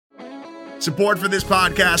Support for this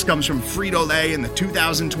podcast comes from Frito-Lay and the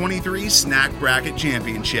 2023 Snack Bracket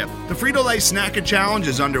Championship. The Frito-Lay Snack Challenge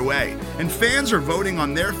is underway, and fans are voting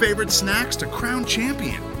on their favorite snacks to crown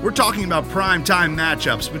champion. We're talking about prime-time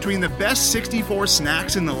matchups between the best 64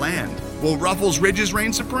 snacks in the land. Will Ruffles Ridges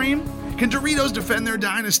reign supreme? Can Doritos defend their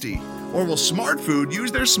dynasty? Or will Smart Food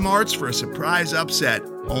use their smarts for a surprise upset?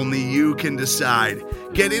 Only you can decide.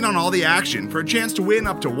 Get in on all the action for a chance to win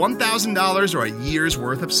up to $1,000 or a year's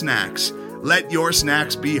worth of snacks. Let your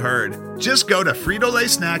snacks be heard. Just go to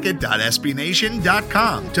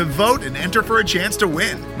fritolaysnacket.sbnation.com to vote and enter for a chance to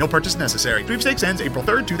win. No purchase necessary. Sweepstakes ends April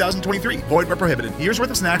 3rd, 2023. Void where prohibited. Year's worth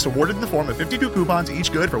of snacks awarded in the form of 52 coupons,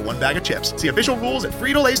 each good for one bag of chips. See official rules at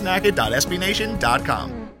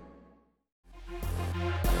fritolaysnacket.sbnation.com.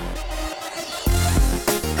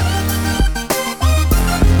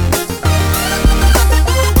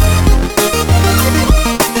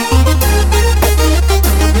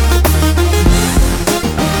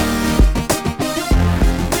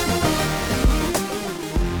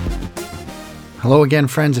 Hello again,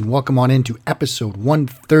 friends, and welcome on into episode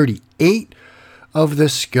 138 of the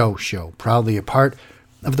Scho Show, proudly a part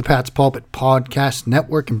of the Pat's Pulpit Podcast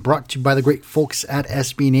Network and brought to you by the great folks at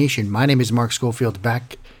SB Nation. My name is Mark Schofield,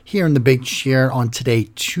 back here in the big chair on today,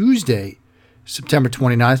 Tuesday, September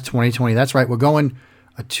 29th, 2020. That's right, we're going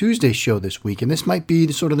a Tuesday show this week, and this might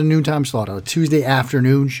be sort of the noontime slot, a Tuesday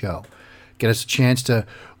afternoon show. Get us a chance to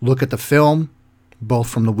look at the film, both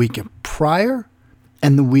from the week prior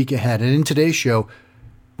and the week ahead. And in today's show,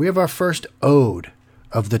 we have our first ode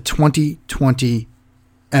of the 2020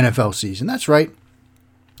 NFL season. That's right.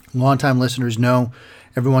 Longtime listeners know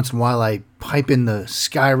every once in a while I pipe in the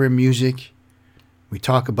Skyrim music. We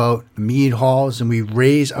talk about the mead halls and we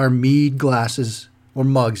raise our mead glasses, or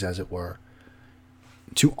mugs as it were,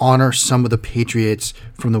 to honor some of the Patriots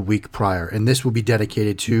from the week prior. And this will be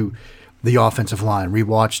dedicated to the offensive line.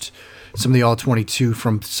 Rewatched some of the All-22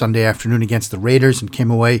 from Sunday afternoon against the Raiders and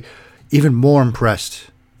came away even more impressed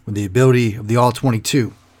with the ability of the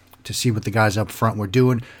All-22 to see what the guys up front were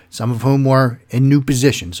doing, some of whom were in new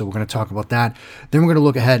positions. So we're going to talk about that. Then we're going to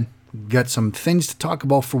look ahead. We've got some things to talk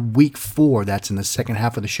about for week 4. That's in the second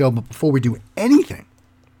half of the show. But before we do anything,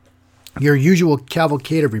 your usual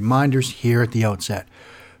cavalcade of reminders here at the outset.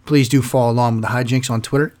 Please do follow along with the hijinks on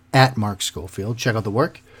Twitter at Mark Schofield. Check out the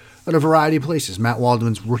work at a variety of places. Matt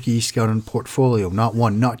Waldman's rookie scouting portfolio. Not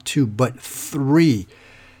one, not two, but 3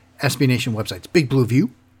 SB Nation websites. Big Blue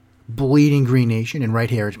View, Bleeding Green Nation, and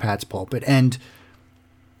right here at Pat's Pulpit. And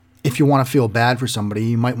if you want to feel bad for somebody,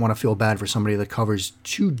 you might want to feel bad for somebody that covers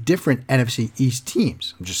 2 different NFC East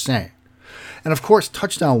teams. I'm just saying. And of course,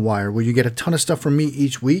 Touchdown Wire, where you get a ton of stuff from me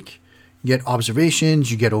each week. You get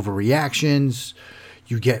observations, you get overreactions,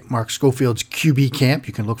 you get Mark Schofield's QB camp.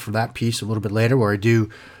 You can look for that piece a little bit later where I do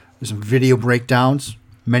some video breakdowns,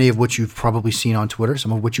 many of which you've probably seen on Twitter,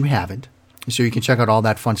 some of which you haven't. So you can check out all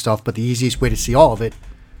that fun stuff, but the easiest way to see all of it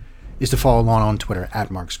is to follow along on Twitter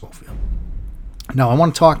at Mark Schofield. Now, I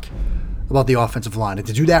want to talk about the offensive line, and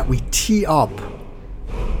to do that, we tee up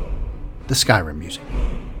the Skyrim music.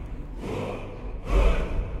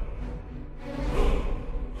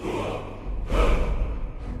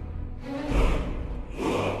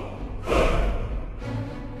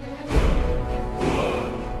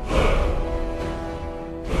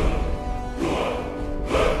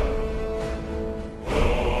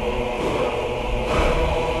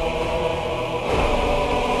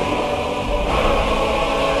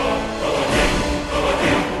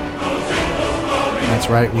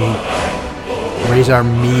 Right, we raise our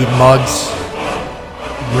mead mugs,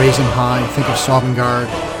 raise them high, think of Sovngarde,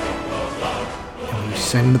 and we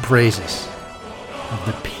sing the praises of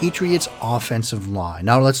the Patriots' offensive line.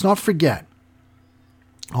 Now, let's not forget,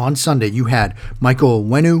 on Sunday, you had Michael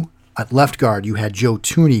Onwenu at left guard, you had Joe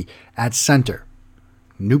Thuney at center.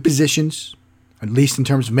 New positions, at least in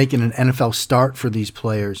terms of making an NFL start for these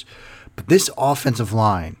players, but this offensive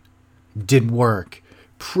line did work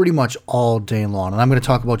pretty much all day long. And I'm going to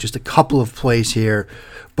talk about just a couple of plays here,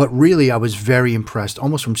 but really I was very impressed,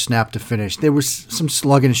 almost from snap to finish. There was some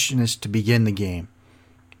sluggishness to begin the game,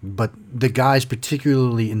 but the guys,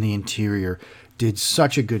 particularly in the interior, did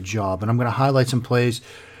such a good job. And I'm going to highlight some plays.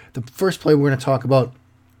 The first play we're going to talk about,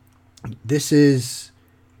 this is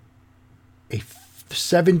a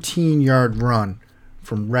 17-yard run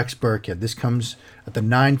from Rex Burkhead. This comes at the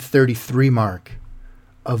 9:33 mark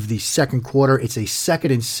of the second quarter. It's a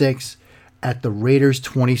 2nd and 6 at the Raiders'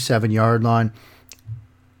 27-yard line.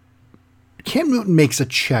 Cam Newton makes a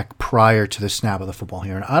check prior to the snap of the football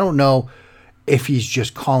here, and I don't know if he's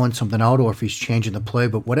just calling something out or if he's changing the play,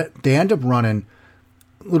 but they end up running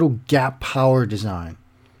a little gap power design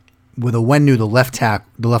with Onwenu,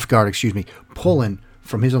 the left guard, pulling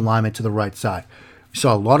from his alignment to the right side. We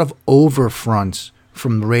saw a lot of over fronts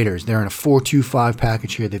from the Raiders. They're in a 4-2-5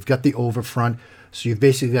 package here. They've got the over front, so you've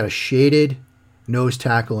basically got a shaded nose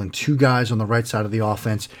tackle and two guys on the right side of the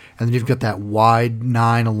offense, and then you've got that wide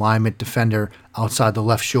 9 alignment defender outside the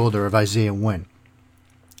left shoulder of Isaiah Wynn.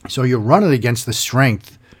 So you're running against the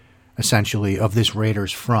strength, essentially, of this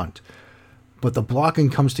Raiders front. But the blocking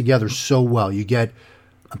comes together so well. You get,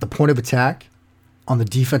 at the point of attack, on the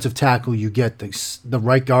defensive tackle, you get the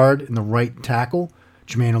right guard and the right tackle,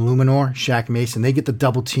 Jermaine Illuminor, Shaq Mason. They get the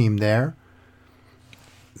double team there.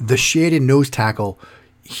 The shaded nose tackle,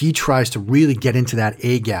 he tries to really get into that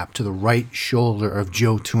A-gap to the right shoulder of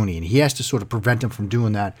Joe Thuney, and he has to sort of prevent him from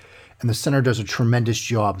doing that. And the center does a tremendous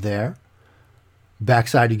job there.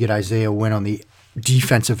 Backside, you get Isaiah Wynn on the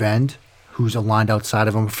defensive end, who's aligned outside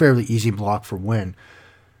of him. A fairly easy block for Wynn.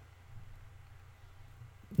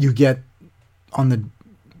 You get, on the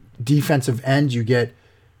defensive end, you get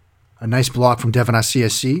a nice block from Devin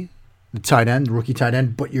Asiasi, the tight end, the rookie tight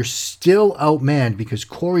end, but you're still outmanned because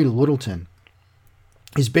Corey Littleton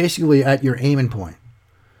is basically at your aiming point.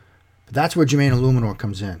 But that's where Jermaine Illuminor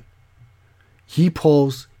comes in. He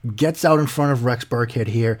pulls, gets out in front of Rex Burkhead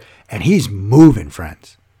here, and he's moving,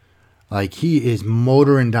 friends. Like, he is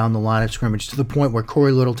motoring down the line of scrimmage to the point where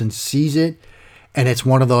Corey Littleton sees it, and it's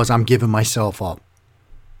one of those, I'm giving myself up.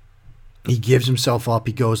 He gives himself up,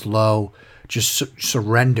 he goes low, just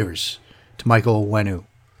surrenders to Michael Onwenu,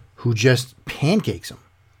 who just pancakes him.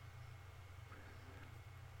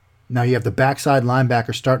 Now you have the backside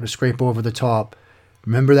linebacker starting to scrape over the top.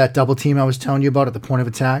 Remember that double team I was telling you about at the point of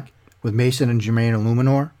attack with Mason and Jermaine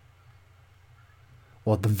Illuminor?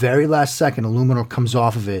 Well, at the very last second, Illuminor comes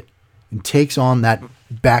off of it and takes on that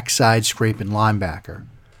backside scraping linebacker.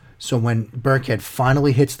 So when Burkhead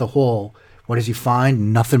finally hits the hole, what does he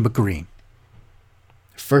find? Nothing but green.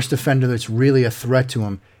 First defender that's really a threat to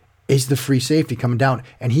him is the free safety coming down,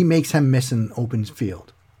 and he makes him miss in open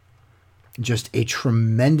field. Just a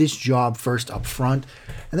tremendous job first up front.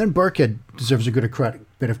 And then Burkhead deserves a bit of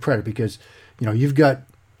credit because, you've got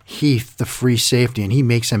Heath, the free safety, and he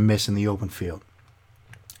makes him miss in the open field.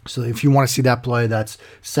 So if you want to see that play, that's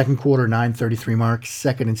second quarter, 9:33 mark,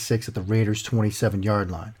 2nd and 6 at the Raiders' 27-yard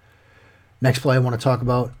line. Next play I want to talk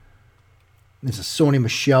about is a Sony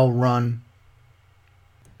Michel run.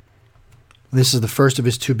 This is the first of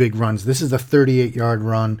his two big runs. This is a 38-yard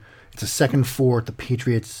run. It's a 2nd 4 at the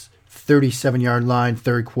Patriots' 37-yard line,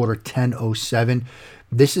 third quarter, 10:07.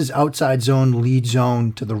 This is outside zone, lead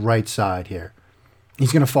zone to the right side here.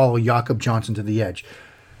 He's going to follow Jakob Johnson to the edge.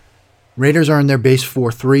 Raiders are in their base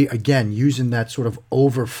 4-3, again, using that sort of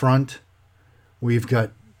over front. We've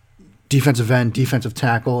got defensive end, defensive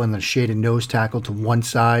tackle, and the shaded nose tackle to one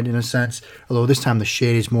side in a sense. Although this time the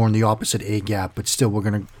shade is more in the opposite A-gap, but still we're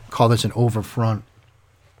going to call this an over front.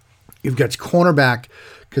 You've got cornerback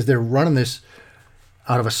because they're running this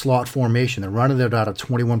out of a slot formation. They're running it out of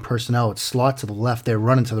 21 personnel. It's slot to the left. They're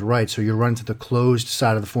running to the right. So you're running to the closed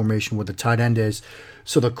side of the formation where the tight end is.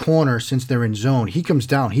 So the corner, since they're in zone, he comes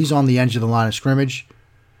down. He's on the edge of the line of scrimmage.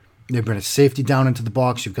 They've been a safety down into the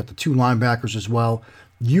box. You've got the two linebackers as well.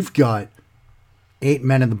 You've got 8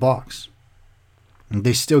 men in the box. And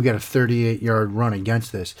they still get a 38-yard run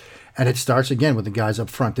against this. And it starts again with the guys up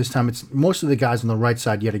front. This time it's most of the guys on the right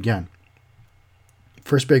side yet again.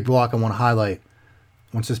 First big block I want to highlight,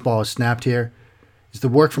 once this ball is snapped here, is the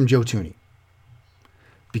work from Joe Thuney.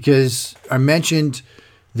 Because I mentioned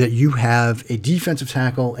that you have a defensive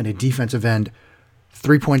tackle and a defensive end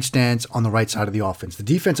 3-point stance on the right side of the offense. The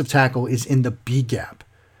defensive tackle is in the B gap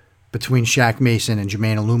between Shaq Mason and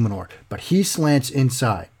Jermaine Illuminor, but he slants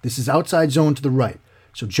inside. This is outside zone to the right.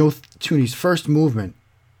 So Joe Thuney's first movement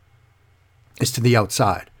is to the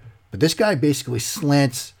outside. But this guy basically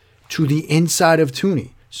slants to the inside of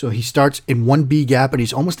Thuney. So he starts in one B gap, and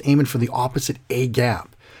he's almost aiming for the opposite A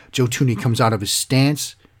gap. Joe Thuney comes out of his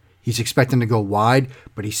stance. He's expecting to go wide,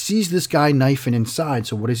 but he sees this guy knifing inside.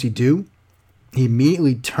 So what does he do? He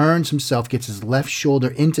immediately turns himself, gets his left shoulder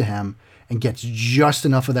into him, and gets just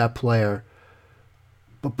enough of that player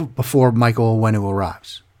before Michael Onwenu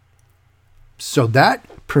arrives. So that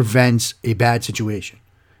prevents a bad situation,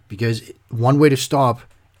 because one way to stop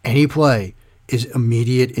any play is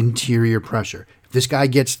immediate interior pressure. If this guy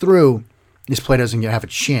gets through, this play doesn't have a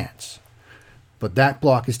chance. But that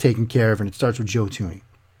block is taken care of, and it starts with Joe Thuney.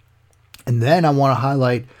 And then I want to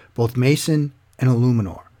highlight both Mason and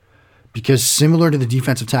Illuminor, because similar to the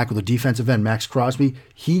defensive tackle, the defensive end, Max Crosby,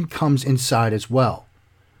 he comes inside as well.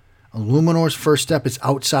 Illuminor's first step is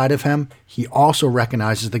outside of him. He also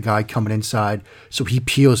recognizes the guy coming inside, so he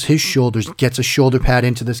peels his shoulders, gets a shoulder pad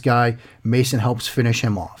into this guy. Mason helps finish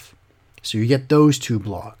him off. So you get those 2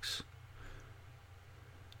 blocks.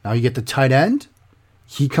 Now you get the tight end.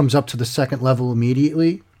 He comes up to the second level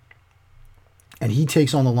immediately, and he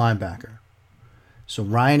takes on the linebacker. So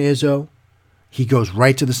Ryan Izzo, he goes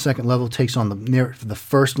right to the second level, takes on the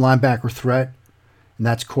first linebacker threat, and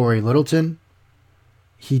that's Corey Littleton.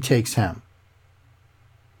 He takes him.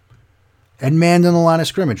 And manned on the line of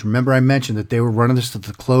scrimmage. Remember I mentioned that they were running this to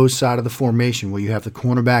the closed side of the formation where you have the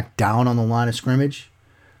cornerback down on the line of scrimmage.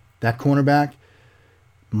 That cornerback,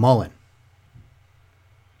 Mullen.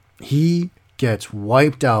 He gets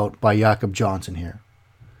wiped out by Jakob Johnson here.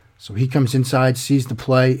 So he comes inside, sees the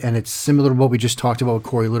play, and it's similar to what we just talked about with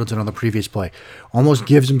Corey Littleton on the previous play. Almost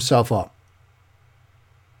gives himself up.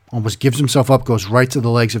 Goes right to the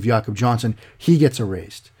legs of Jakob Johnson. He gets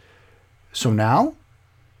erased. So now,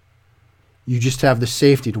 you just have the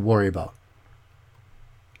safety to worry about.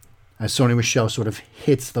 As Sony Michel sort of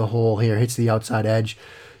hits the hole here, hits the outside edge.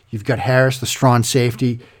 You've got Harris, the strong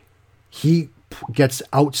safety. He gets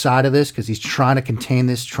outside of this because he's trying to contain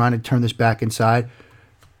this, trying to turn this back inside.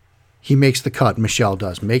 He makes the cut, Michel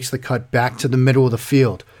does. Makes the cut back to the middle of the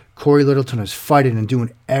field. Corey Littleton is fighting and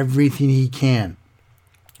doing everything he can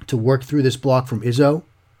to work through this block from Izzo.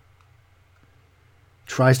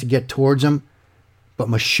 Tries to get towards him, but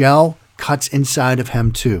Michel cuts inside of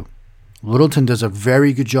him too. Littleton does a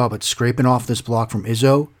very good job at scraping off this block from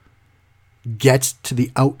Izzo. Gets to the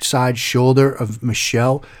outside shoulder of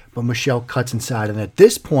Michel, but Michel cuts inside. And at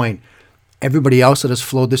this point, everybody else that has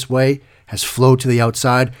flowed this way has flowed to the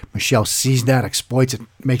outside. Michel sees that, exploits it,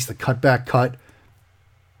 makes the cutback cut,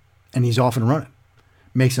 and he's off and running.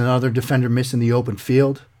 Makes another defender miss in the open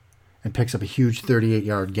field and picks up a huge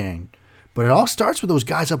 38-yard gain. But it all starts with those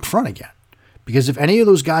guys up front again. Because if any of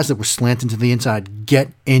those guys that were slanting to the inside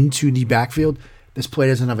get into the backfield, this play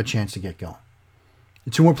doesn't have a chance to get going.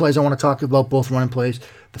 The 2 more plays I want to talk about, both running plays.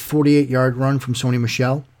 The 48-yard run from Sony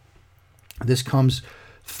Michel. This comes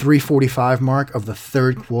 3:45 mark of the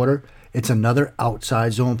third quarter. It's another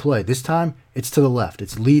outside zone play. This time, it's to the left.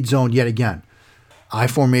 It's lead zone yet again. I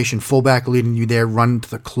formation, fullback leading you there, run to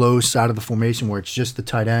the closed side of the formation where it's just the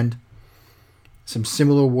tight end. Some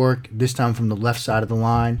similar work, this time from the left side of the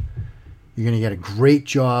line. You're going to get a great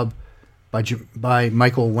job by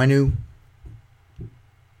Michael Wenu.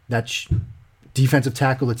 That's defensive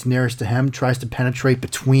tackle that's nearest to him, tries to penetrate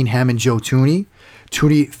between him and Joe Tooney.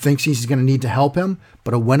 Tooney thinks he's going to need to help him,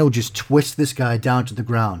 but Oweno just twists this guy down to the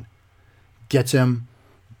ground. Gets him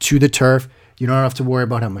to the turf. You don't have to worry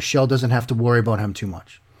about him. Michel doesn't have to worry about him too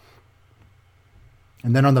much.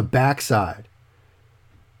 And then on the backside,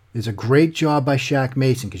 there's a great job by Shaq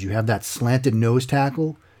Mason because you have that slanted nose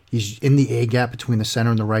tackle. He's in the A-gap between the center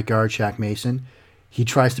and the right guard, Shaq Mason. He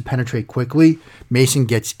tries to penetrate quickly. Mason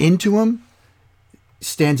gets into him,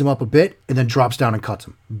 stands him up a bit, and then drops down and cuts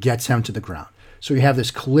him. Gets him to the ground. So you have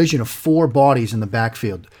this collision of 4 bodies in the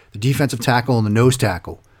backfield. The defensive tackle and the nose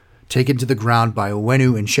tackle taken to the ground by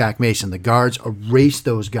Owenu and Shaq Mason. The guards erase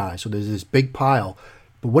those guys. So there's this big pile.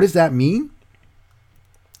 But what does that mean?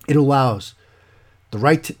 It allows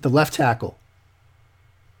the left tackle,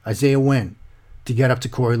 Isaiah Wynn, to get up to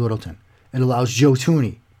Corey Littleton. It allows Joe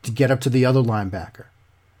Tooney to get up to the other linebacker.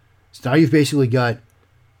 So now you've basically got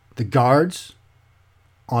the guards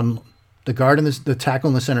on the guard and the tackle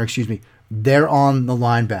in the center, they're on the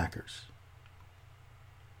linebackers.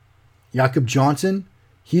 Jakob Johnson,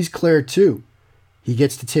 he's cleared too. He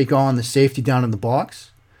gets to take on the safety down in the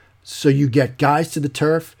box. So you get guys to the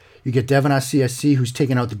turf. You get Devin CSC, who's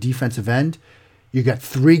taking out the defensive end. You got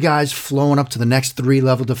 3 guys flowing up to the next 3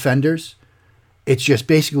 level defenders. It's just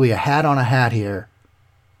basically a hat on a hat here,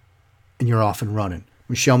 and you're off and running.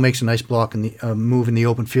 Michel makes a nice block in the move in the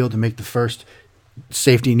open field to make the first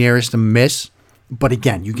safety nearest to miss. But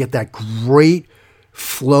again, you get that great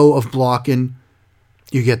flow of blocking.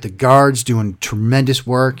 You get the guards doing tremendous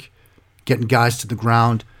work, getting guys to the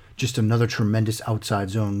ground. Just another tremendous outside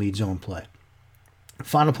zone, lead zone play.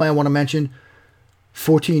 Final play I want to mention,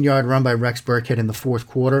 14-yard run by Rex Burkhead in the fourth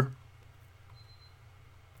quarter.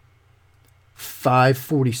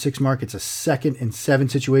 5:46 mark. It's a 2nd and 7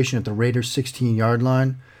 situation at the Raiders' 16-yard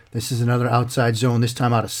line. This is another outside zone, this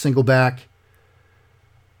time out of single back.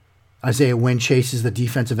 Isaiah Wynn chases the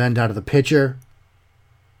defensive end out of the pitcher.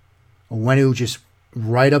 Owenu just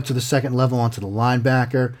right up to the second level onto the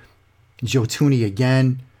linebacker. Joe Tooney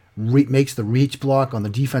again makes the reach block on the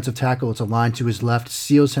defensive tackle. It's a line to his left,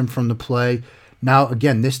 seals him from the play. Now,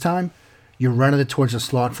 again, this time, you're running it towards a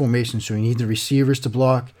slot formation, so you need the receivers to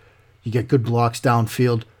block. You get good blocks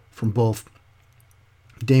downfield from both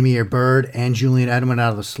Damier Byrd and Julian Edelman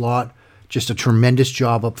out of the slot. Just a tremendous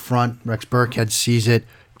job up front. Rex Burkhead sees it,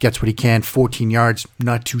 gets what he can, 14 yards,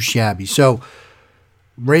 not too shabby. So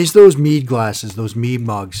raise those mead glasses, those mead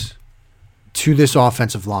mugs, to this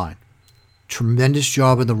offensive line. Tremendous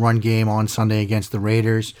job in the run game on Sunday against the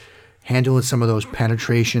Raiders, handling some of those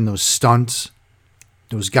penetration, those stunts,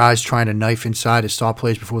 those guys trying to knife inside to stop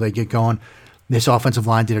plays before they get going. This offensive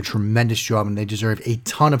line did a tremendous job, and they deserve a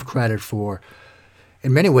ton of credit for,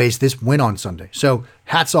 in many ways, this win on Sunday. So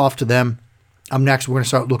hats off to them. Up next, we're going to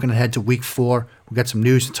start looking ahead to Week 4. We've got some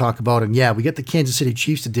news to talk about, and yeah, we get the Kansas City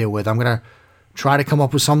Chiefs to deal with. I'm going to try to come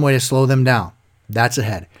up with some way to slow them down. That's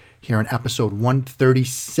ahead here on episode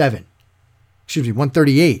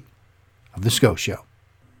 138 of The Scho Show.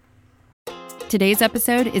 Today's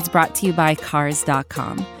episode is brought to you by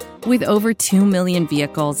Cars.com. With over 2 million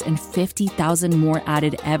vehicles and 50,000 more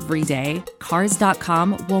added every day,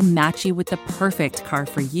 Cars.com will match you with the perfect car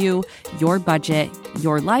for you, your budget,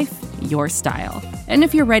 your life, your style. And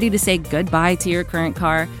if you're ready to say goodbye to your current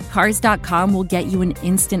car, Cars.com will get you an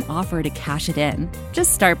instant offer to cash it in.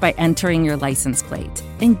 Just start by entering your license plate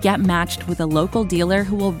and get matched with a local dealer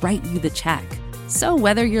who will write you the check. So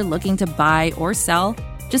whether you're looking to buy or sell,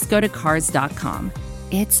 just go to Cars.com.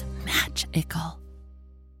 It's magical.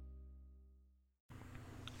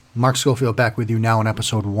 Mark Schofield back with you now on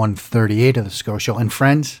episode 138 of The Scho Show. And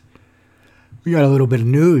friends, we got a little bit of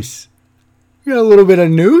news. We got a little bit of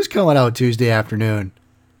news coming out Tuesday afternoon.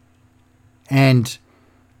 And,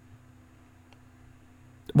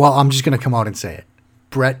 well, I'm just going to come out and say it.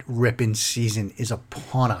 Brett Rypien's season is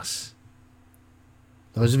upon us.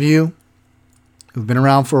 Those of you who've been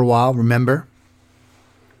around for a while, remember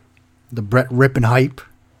the Brett Rypien hype.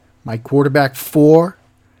 My quarterback 4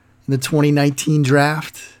 in the 2019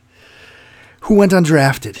 draft, who went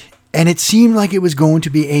undrafted. And it seemed like it was going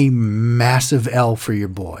to be a massive L for your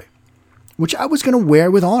boy, which I was going to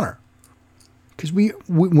wear with honor. Because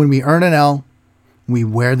when we earn an L, we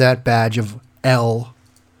wear that badge of L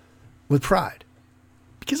with pride.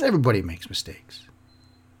 Because everybody makes mistakes.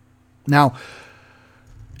 Now,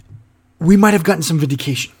 we might have gotten some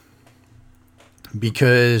vindication.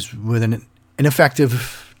 Because with an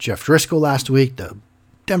ineffective Jeff Driscoll last week, the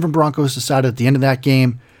Denver Broncos decided at the end of that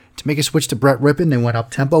game to make a switch to Brett Rypien. They went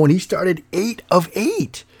up tempo, and he started 8 of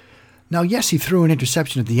 8. Now, yes, he threw an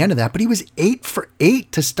interception at the end of that, but he was 8 for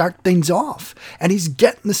 8 to start things off. And he's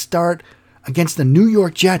getting the start against the New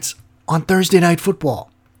York Jets on Thursday Night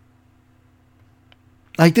Football.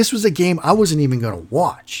 Like, this was a game I wasn't even going to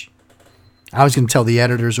watch. I was going to tell the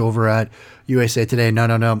editors over at USA Today,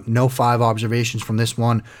 no 5 observations from this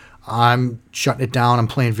one. I'm shutting it down. I'm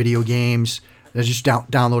playing video games. I just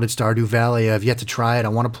downloaded Stardew Valley. I've yet to try it. I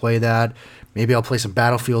want to play that. Maybe I'll play some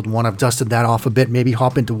Battlefield 1. I've dusted that off a bit. Maybe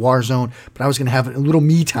hop into Warzone. But I was going to have a little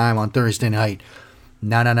me time on Thursday night.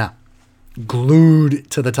 No. Glued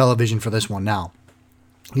to the television for this one now.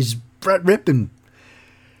 He's Brett Rypien.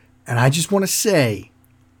 And I just want to say,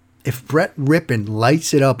 if Brett Rypien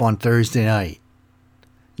lights it up on Thursday night,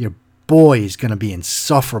 your boy is going to be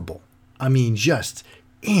insufferable. I mean, just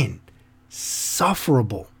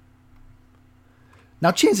insufferable.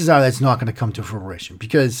 Now, chances are that's not going to come to fruition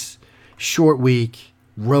because short week,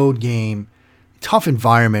 road game, tough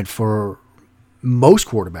environment for most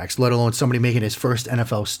quarterbacks, let alone somebody making his first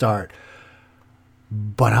NFL start.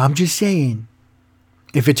 But I'm just saying,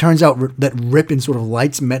 if it turns out that Rypien sort of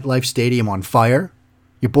lights MetLife Stadium on fire,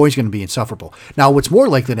 your boy's going to be insufferable. Now, what's more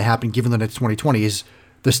likely to happen, given that it's 2020, is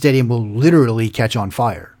the stadium will literally catch on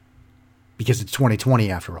fire because it's 2020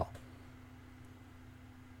 after all.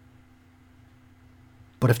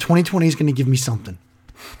 But if 2020 is going to give me something,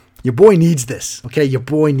 your boy needs this, okay? Your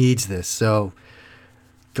boy needs this. So,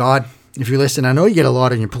 God, if you're listening, I know you get a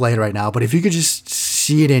lot on your plate right now, but if you could just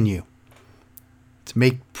see it in you to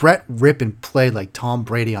make Brett Rypien play like Tom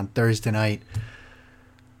Brady on Thursday night,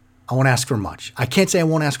 I won't ask for much. I can't say I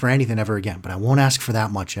won't ask for anything ever again, but I won't ask for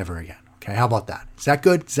that much ever again. Okay, how about that? Is that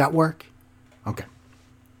good? Does that work? Okay.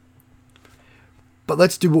 But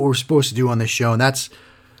let's do what we're supposed to do on this show, and that's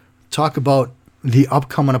talk about the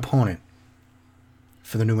upcoming opponent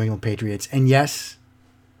for the New England Patriots. And yes,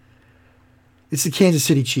 it's the Kansas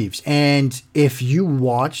City Chiefs. And if you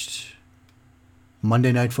watched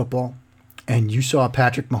Monday Night Football and you saw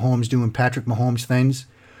Patrick Mahomes doing Patrick Mahomes things,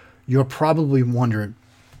 you're probably wondering,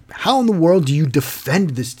 how in the world do you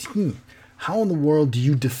defend this team? How in the world do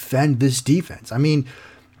you defend this defense? I mean,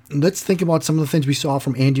 let's think about some of the things we saw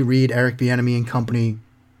from Andy Reid, Eric Bieniemy and company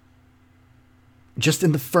just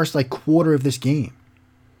in the first quarter of this game.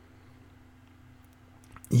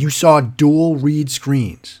 You saw dual read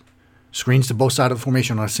screens Screens to both sides of the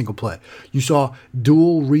formation on a single play. You saw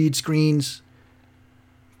dual read screens,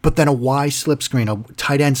 but then a Y slip screen, a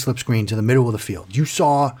tight end slip screen to the middle of the field. You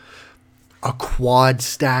saw a quad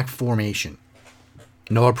stack formation.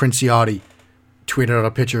 Noah Princiotti tweeted out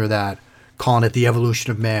a picture of that, calling it the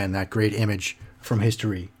evolution of man, that great image from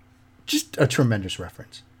history. Just a tremendous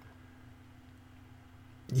reference.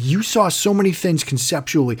 You saw so many things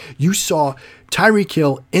conceptually. You saw Tyreek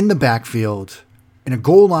Hill in the backfield in a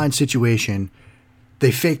goal line situation.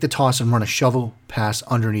 They fake the toss and run a shovel pass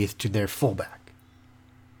underneath to their fullback.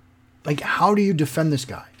 Like, how do you defend this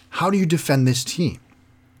guy? How do you defend this team?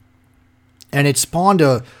 And it spawned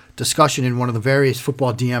a discussion in one of the various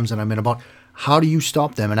football DMs that I'm in about how do you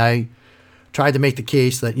stop them? And I tried to make the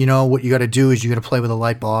case that, what you got to do is you got to play with a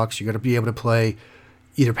light box. You got to be able to play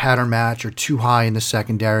either pattern match or too high in the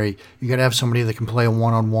secondary. You got to have somebody that can play a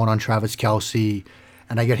one-on-one on Travis Kelce.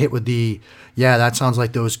 And I get hit with that sounds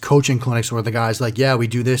like those coaching clinics where the guy's like, we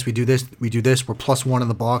do this, we do this, we do this. We're +1 in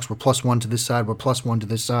the box. We're +1 to this side. We're +1 to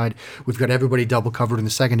this side. We've got everybody double covered in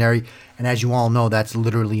the secondary. And as you all know, that's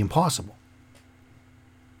literally impossible.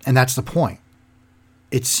 And that's the point.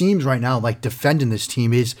 It seems right now like defending this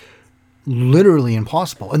team is literally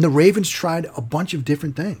impossible. And the Ravens tried a bunch of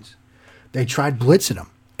different things. They tried blitzing him,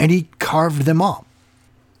 and he carved them up.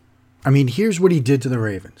 I mean, here's what he did to the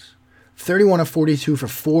Ravens. 31 of 42 for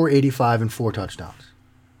 485 and 4 touchdowns.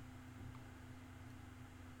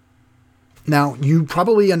 Now, you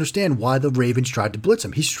probably understand why the Ravens tried to blitz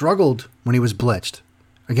him. He struggled when he was blitzed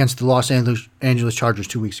against the Los Angeles Chargers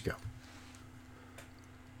 2 weeks ago.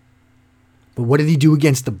 But what did he do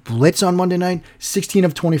against the blitz on Monday night? 16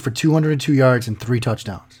 of 20 for 202 yards and 3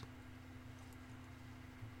 touchdowns.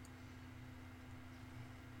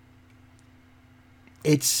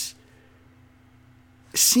 It's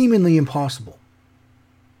seemingly impossible.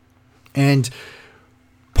 And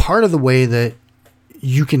part of the way that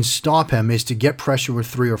you can stop him is to get pressure with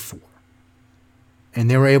 3 or 4. And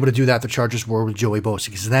they were able to do that, the Chargers were, with Joey Bosa,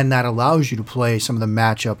 because then that allows you to play some of the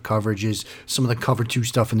matchup coverages, some of the cover 2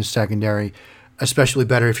 stuff in the secondary, especially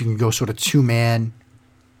better if you can go sort of 2-man.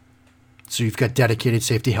 So you've got dedicated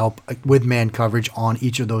safety help with man coverage on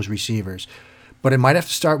each of those receivers. But it might have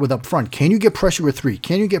to start with up front. Can you get pressure with 3?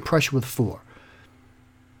 Can you get pressure with 4?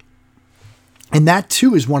 And that,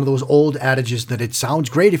 too, is one of those old adages that it sounds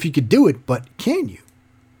great if you could do it, but can you?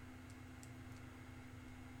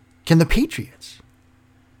 Can the Patriots?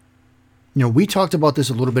 We talked about this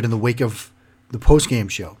a little bit in the wake of the postgame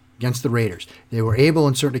show against the Raiders. They were able,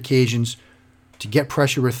 on certain occasions, to get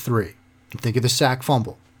pressure with 3. Think of the sack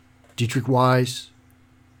fumble. Dietrich Wise,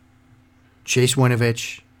 Chase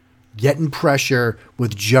Winovich. Getting pressure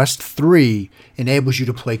with just 3 enables you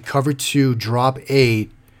to play cover 2, drop 8,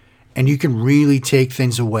 and you can really take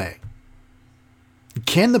things away.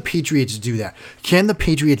 Can the Patriots do that? Can the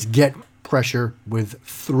Patriots get pressure with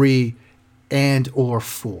 3 and or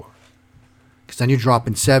 4? Because then you're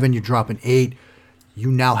dropping 7, you're dropping 8. You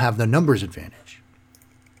now have the numbers advantage.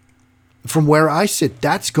 From where I sit,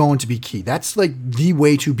 that's going to be key. That's like the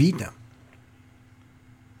way to beat them.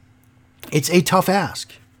 It's a tough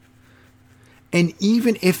ask. And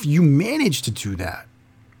even if you manage to do that,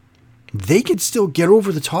 they could still get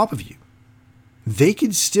over the top of you. They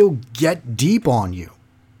could still get deep on you.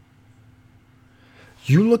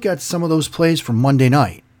 You look at some of those plays from Monday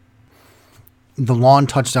night. The long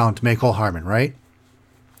touchdown to Mecole Hardman, right?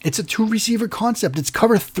 It's a 2-receiver concept. It's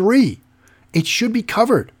cover 3. It should be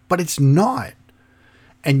covered, but it's not.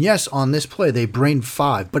 And yes, on this play, they brained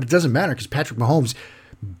 5, but it doesn't matter because Patrick Mahomes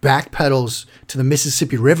backpedals to the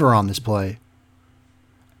Mississippi River on this play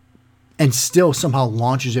and still somehow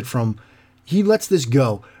launches it from, he lets this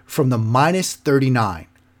go from the -39,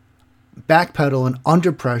 backpedal and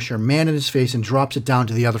under pressure, man in his face, and drops it down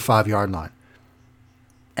to the other 5-yard line.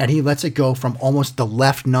 And he lets it go from almost the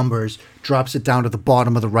left numbers, drops it down to the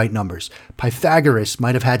bottom of the right numbers. Pythagoras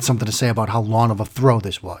might have had something to say about how long of a throw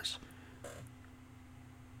this was.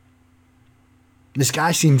 This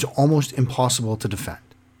guy seems almost impossible to defend.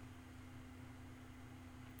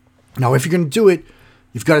 Now, if you're going to do it,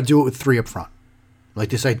 you've got to do it with 3 up front. Like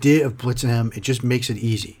this idea of blitzing him, it just makes it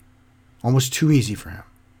easy. Almost too easy for him.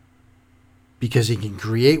 Because he can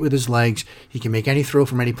create with his legs, he can make any throw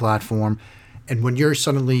from any platform, and when you're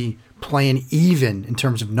suddenly playing even in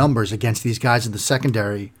terms of numbers against these guys in the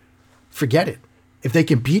secondary, forget it. If they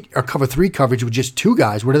can beat our cover 3 coverage with just 2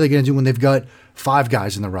 guys, what are they going to do when they've got 5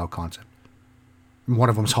 guys in the route concept? And one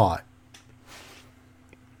of them's hot.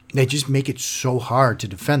 They just make it so hard to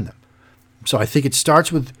defend them. So I think it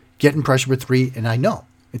starts with getting pressure with 3, and I know,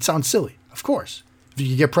 it sounds silly, of course. If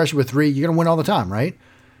you get pressure with 3, you're going to win all the time, right?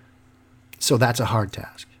 So that's a hard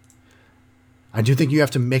task. I do think you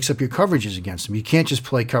have to mix up your coverages against them. You can't just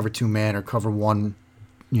play cover 2 man or cover one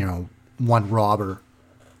robber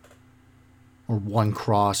or one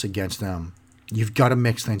cross against them. You've got to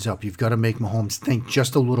mix things up. You've got to make Mahomes think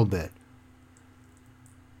just a little bit.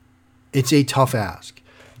 It's a tough ask.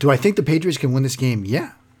 Do I think the Patriots can win this game?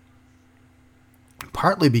 Yeah.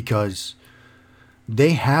 Partly because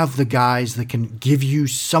they have the guys that can give you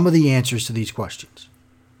some of the answers to these questions.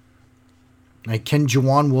 Like, can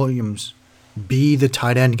Juwan Williams be the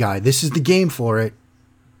tight end guy? This is the game for it.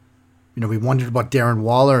 We wondered about Darren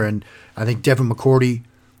Waller, and I think Devin McCourty.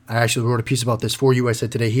 I actually wrote a piece about this for USA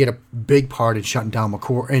Today. He had a big part in shutting down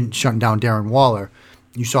Darren Waller.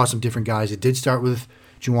 You saw some different guys. It did start with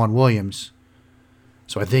Juwan Williams.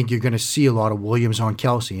 So I think you're going to see a lot of Williams on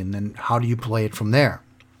Kelsey, and then how do you play it from there?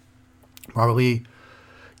 Probably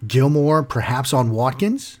Gilmore, perhaps on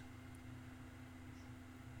Watkins.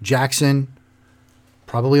 Jackson,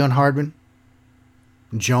 probably on Hardman.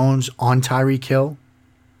 Jones on Tyreek Hill.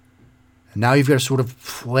 And now you've got to sort of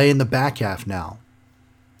play in the back half now.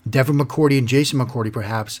 Devin McCourty and Jason McCourty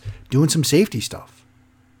perhaps doing some safety stuff.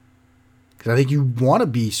 Because I think you want to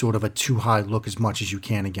be sort of a too high look as much as you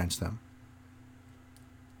can against them.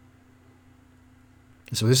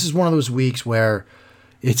 So this is one of those weeks where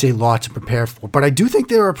it's a lot to prepare for. But I do think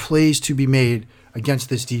there are plays to be made against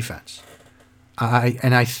this defense.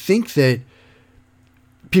 I think that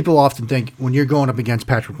people often think when you're going up against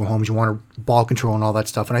Patrick Mahomes, you want ball control and all that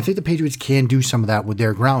stuff. And I think the Patriots can do some of that with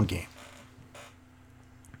their ground game.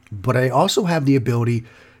 But I also have the ability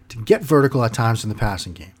to get vertical at times in the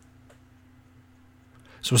passing game.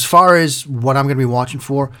 So as far as what I'm going to be watching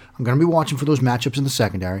for, I'm going to be watching for those matchups in the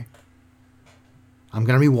secondary. I'm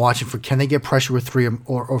going to be watching for, can they get pressure with 3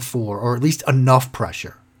 or 4, or at least enough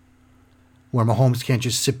pressure where Mahomes can't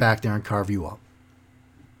just sit back there and carve you up.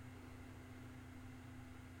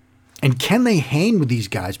 And can they hang with these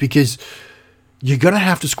guys? Because you're going to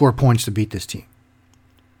have to score points to beat this team.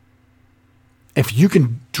 If you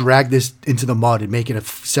can drag this into the mud and make it a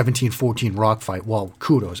 17-14 rock fight, well,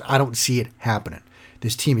 kudos. I don't see it happening.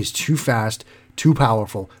 This team is too fast, too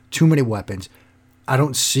powerful, too many weapons. I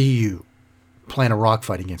don't see you playing a rock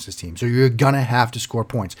fight against this team. So you're going to have to score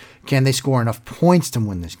points. Can they score enough points to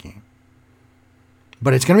win this game?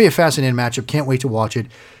 But it's going to be a fascinating matchup. Can't wait to watch it.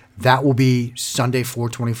 That will be Sunday,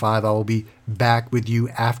 4:25. I will be back with you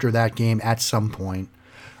after that game at some point.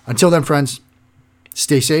 Until then, friends,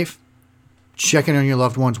 stay safe. Check in on your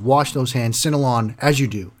loved ones. Wash those hands. Sin along as you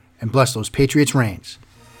do. And bless those Patriots reigns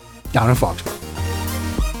down in Foxborough.